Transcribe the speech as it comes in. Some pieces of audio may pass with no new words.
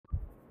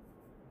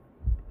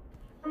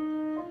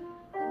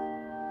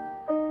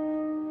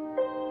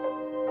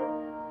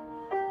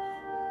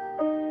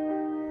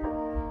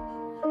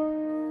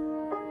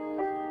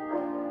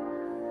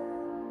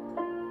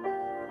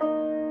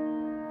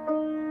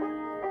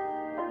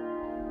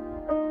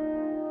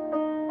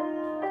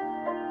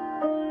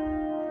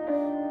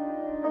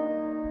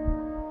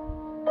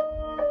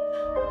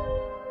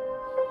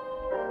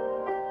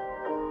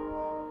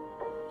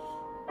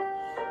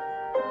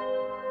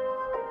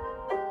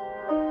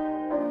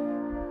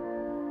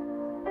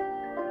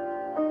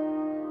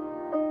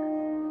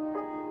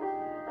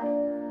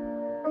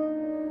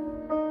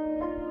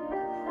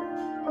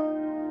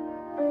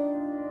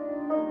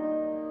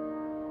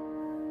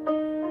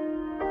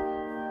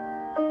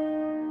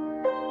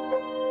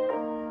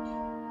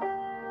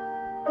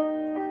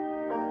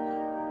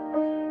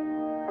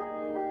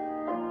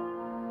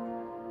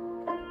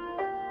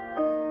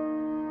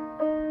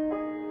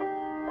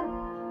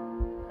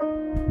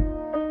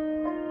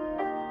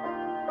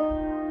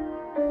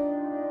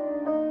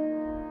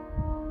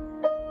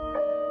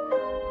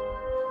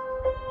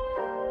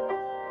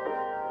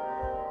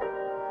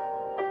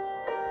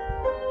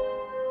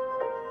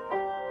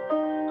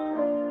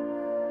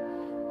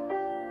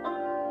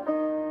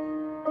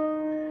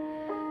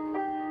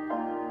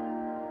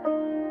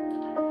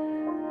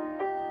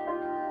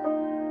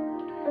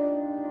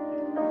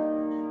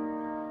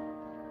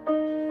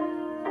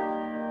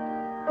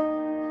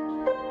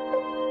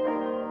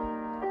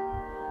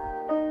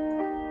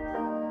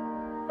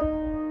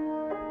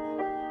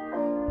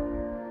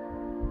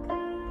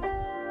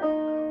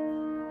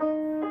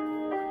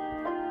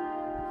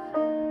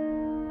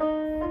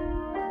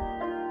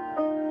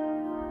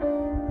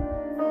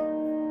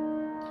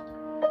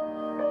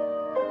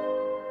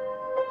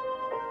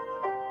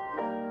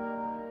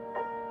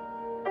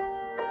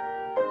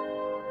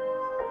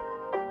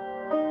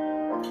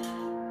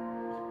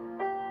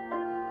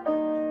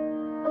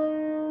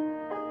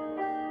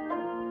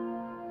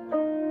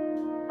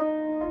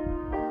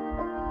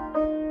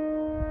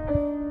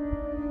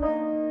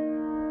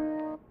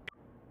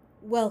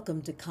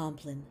Welcome to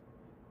Compline,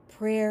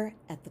 prayer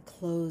at the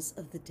close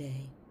of the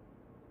day.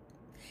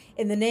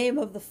 In the name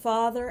of the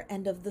Father,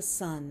 and of the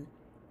Son,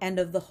 and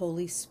of the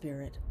Holy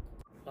Spirit.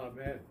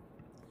 Amen.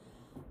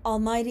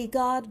 Almighty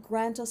God,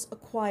 grant us a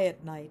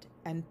quiet night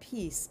and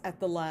peace at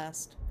the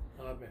last.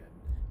 Amen.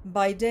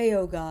 By day,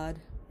 O God,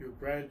 You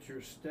grant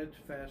your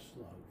steadfast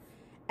love,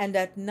 and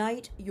at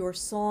night your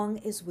song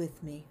is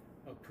with me.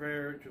 a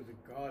prayer to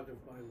the God of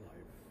my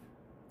life.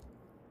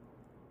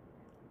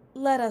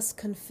 Let us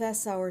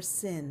confess our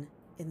sin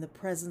in the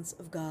presence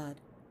of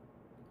God.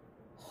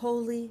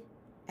 Holy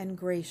and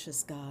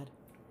gracious God,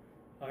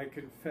 I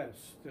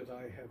confess that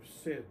I have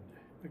sinned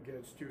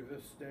against you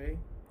this day.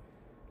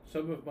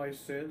 Some of my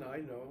sin I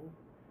know,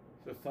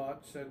 the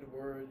thoughts and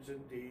words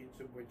and deeds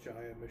of which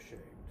I am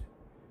ashamed.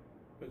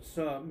 But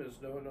some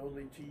is known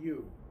only to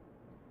you.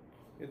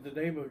 In the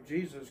name of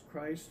Jesus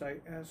Christ, I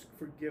ask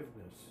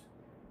forgiveness.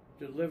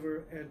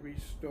 Deliver and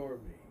restore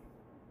me,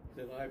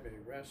 that I may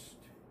rest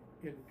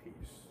in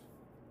peace.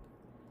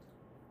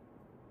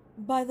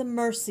 by the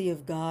mercy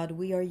of God,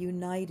 we are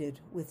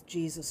united with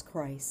Jesus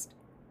Christ,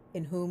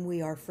 in whom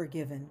we are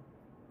forgiven.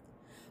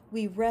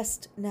 We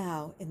rest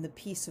now in the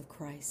peace of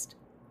Christ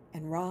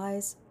and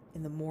rise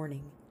in the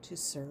morning to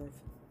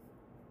serve.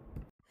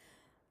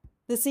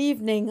 This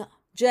evening,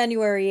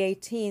 January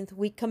 18th,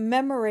 we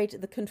commemorate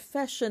the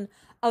confession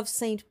of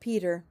St.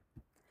 Peter.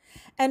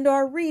 And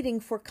our reading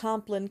for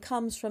Compline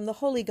comes from the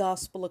Holy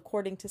Gospel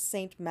according to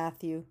St.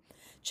 Matthew,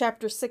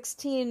 chapter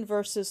 16,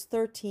 verses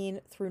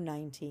 13 through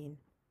 19.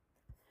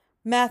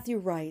 Matthew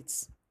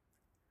writes,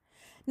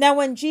 Now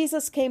when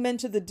Jesus came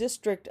into the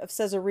district of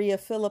Caesarea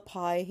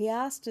Philippi, he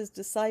asked his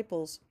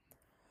disciples,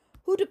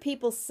 Who do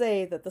people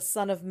say that the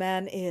Son of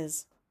Man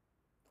is?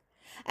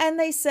 And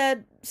they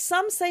said,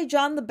 Some say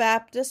John the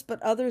Baptist,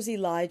 but others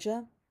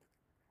Elijah,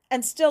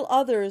 and still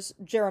others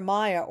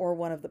Jeremiah or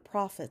one of the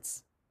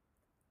prophets.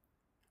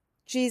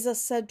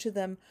 Jesus said to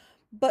them,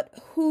 But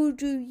who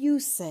do you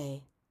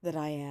say that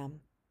I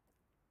am?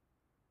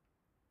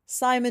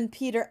 Simon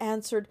Peter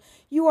answered,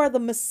 You are the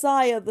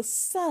Messiah, the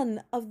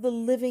Son of the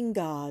living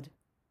God.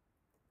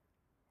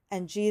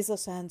 And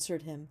Jesus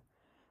answered him,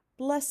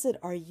 Blessed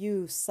are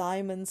you,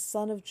 Simon,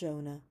 son of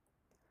Jonah.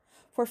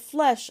 For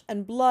flesh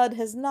and blood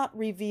has not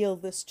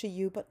revealed this to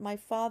you, but my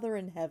Father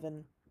in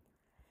heaven.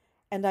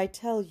 And I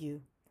tell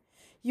you,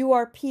 you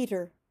are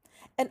Peter,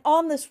 and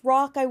on this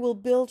rock I will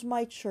build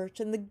my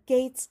church, and the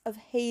gates of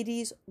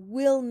Hades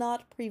will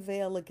not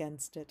prevail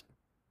against it.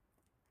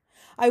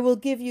 I will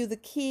give you the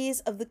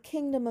keys of the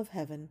kingdom of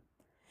heaven,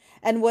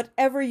 and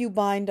whatever you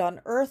bind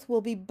on earth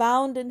will be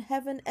bound in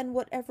heaven, and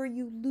whatever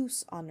you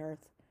loose on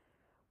earth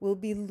will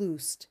be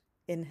loosed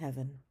in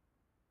heaven.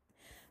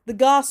 The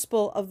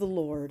Gospel of the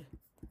Lord.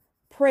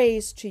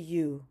 Praise to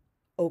you,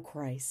 O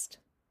Christ.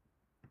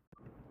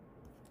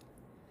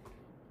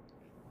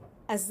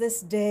 As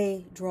this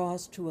day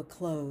draws to a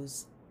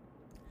close,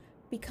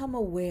 become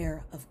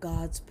aware of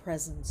God's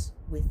presence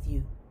with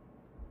you.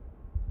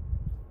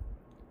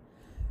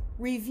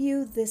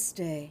 Review this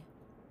day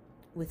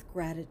with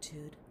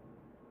gratitude.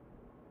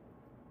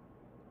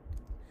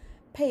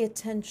 Pay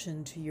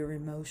attention to your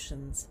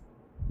emotions.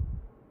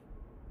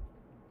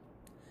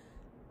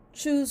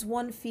 Choose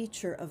one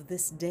feature of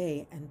this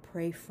day and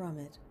pray from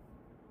it.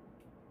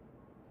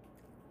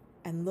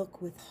 And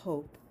look with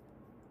hope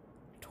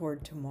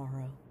toward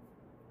tomorrow.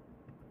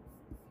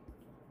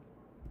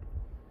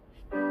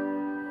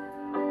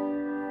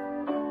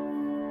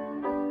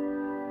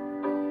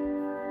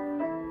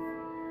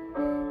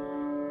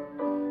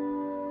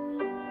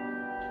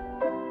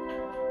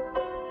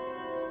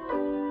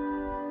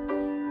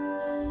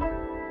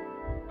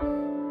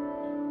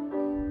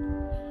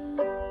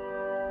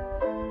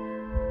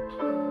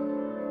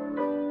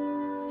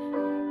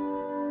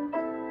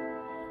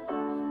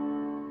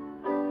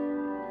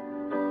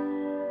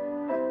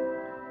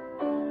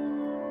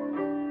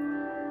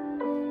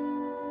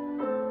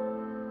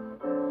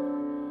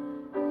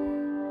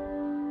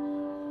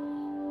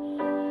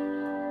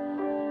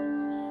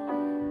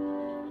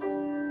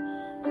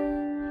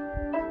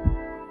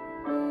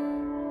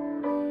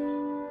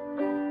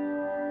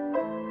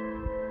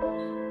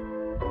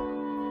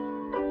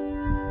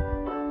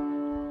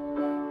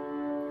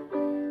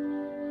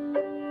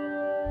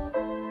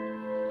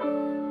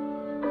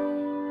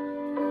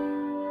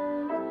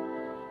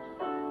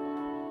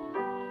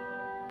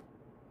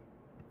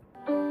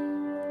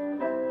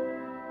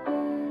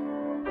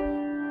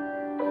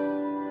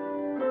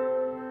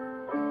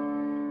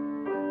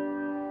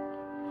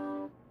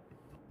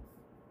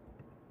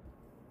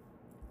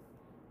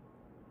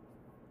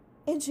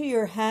 Into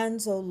your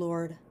hands, O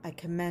Lord, I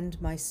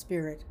commend my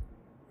spirit.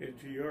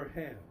 Into your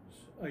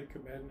hands I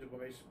commend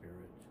my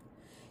spirit.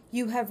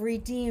 You have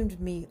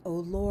redeemed me, O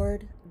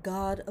Lord,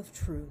 God of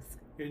truth.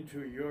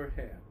 Into your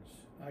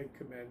hands I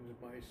commend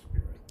my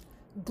spirit.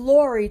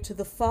 Glory to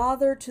the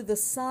Father, to the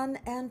Son,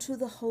 and to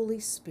the Holy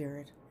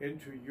Spirit.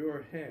 Into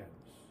your hands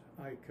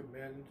I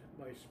commend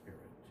my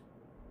spirit.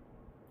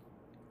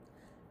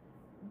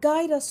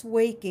 Guide us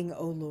waking,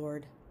 O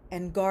Lord,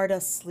 and guard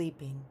us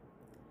sleeping.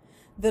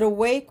 that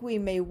awake we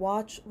may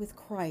watch with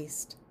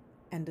Christ,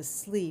 and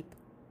asleep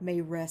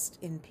may rest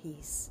in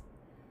peace.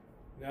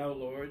 Now,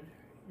 Lord,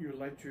 you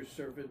let your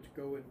servant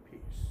go in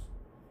peace.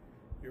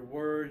 Your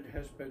word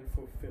has been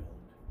fulfilled.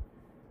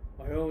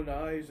 My own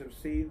eyes have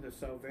seen the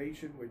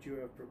salvation which you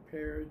have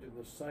prepared in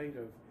the sight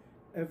of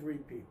every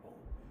people,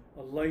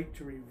 a light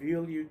to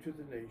reveal you to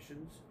the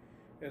nations,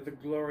 and the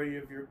glory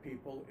of your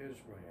people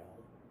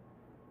Israel.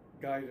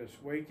 Guide us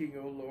waking,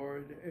 O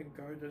Lord, and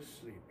guard us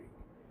sleeping,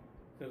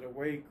 that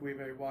awake we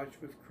may watch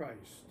with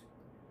Christ,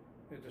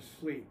 and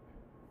asleep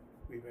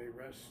we may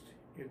rest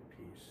in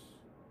peace.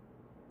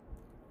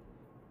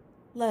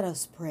 Let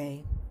us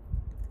pray.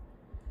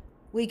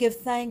 We give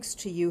thanks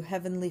to you,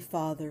 Heavenly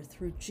Father,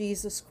 through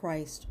Jesus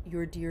Christ,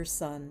 your dear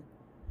Son,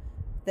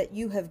 that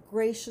you have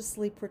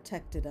graciously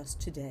protected us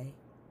today.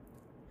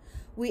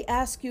 We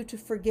ask you to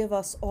forgive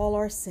us all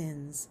our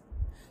sins,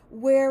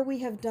 where we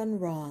have done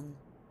wrong,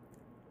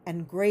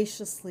 and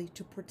graciously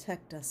to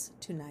protect us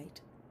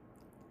tonight.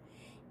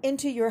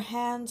 Into your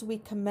hands we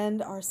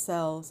commend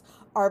ourselves,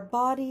 our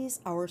bodies,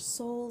 our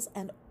souls,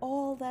 and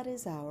all that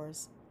is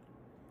ours.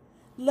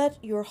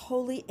 Let your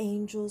holy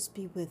angels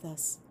be with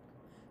us,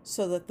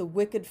 so that the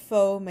wicked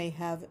foe may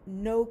have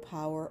no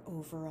power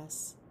over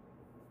us.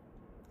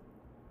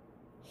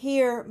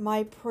 Hear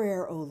my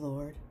prayer, O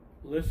Lord.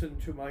 Listen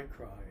to my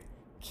cry.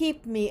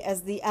 Keep me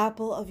as the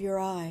apple of your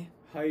eye.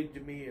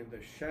 Hide me in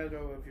the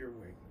shadow of your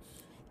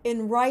wings.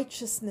 In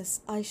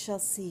righteousness I shall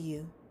see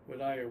you.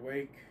 When I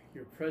awake,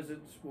 your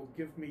presence will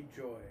give me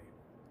joy.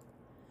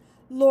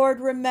 Lord,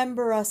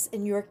 remember us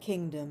in your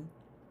kingdom,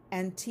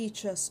 and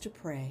teach us to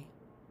pray.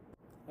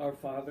 Our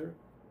Father,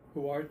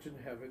 who art in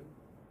heaven,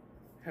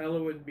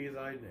 hallowed be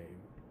thy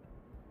name.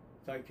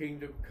 Thy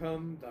kingdom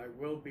come, thy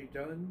will be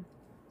done,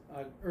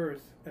 on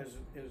earth as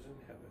it is in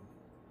heaven.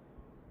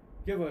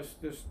 Give us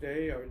this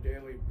day our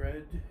daily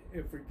bread,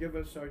 and forgive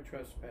us our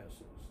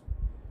trespasses,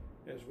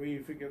 as we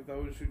forgive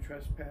those who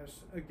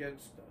trespass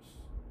against us.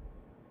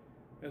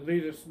 And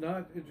lead us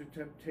not into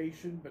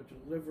temptation, but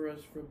deliver us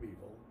from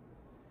evil.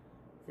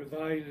 For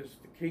thine is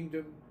the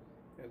kingdom,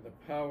 and the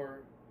power,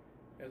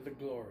 and the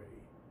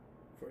glory,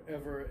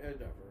 forever and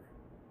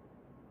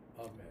ever.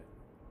 Amen.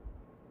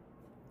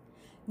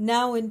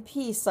 Now in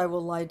peace I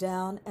will lie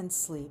down and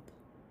sleep.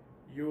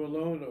 You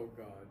alone, O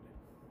God,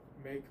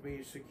 make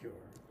me secure.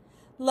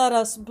 Let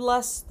us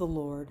bless the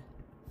Lord.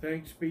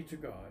 Thanks be to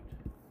God.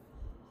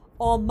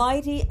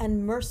 Almighty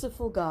and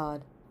merciful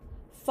God,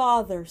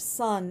 Father,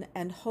 Son,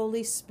 and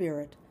Holy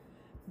Spirit,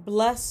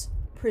 bless,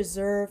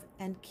 preserve,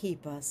 and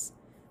keep us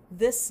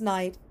this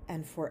night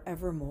and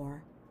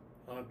forevermore.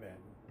 Amen.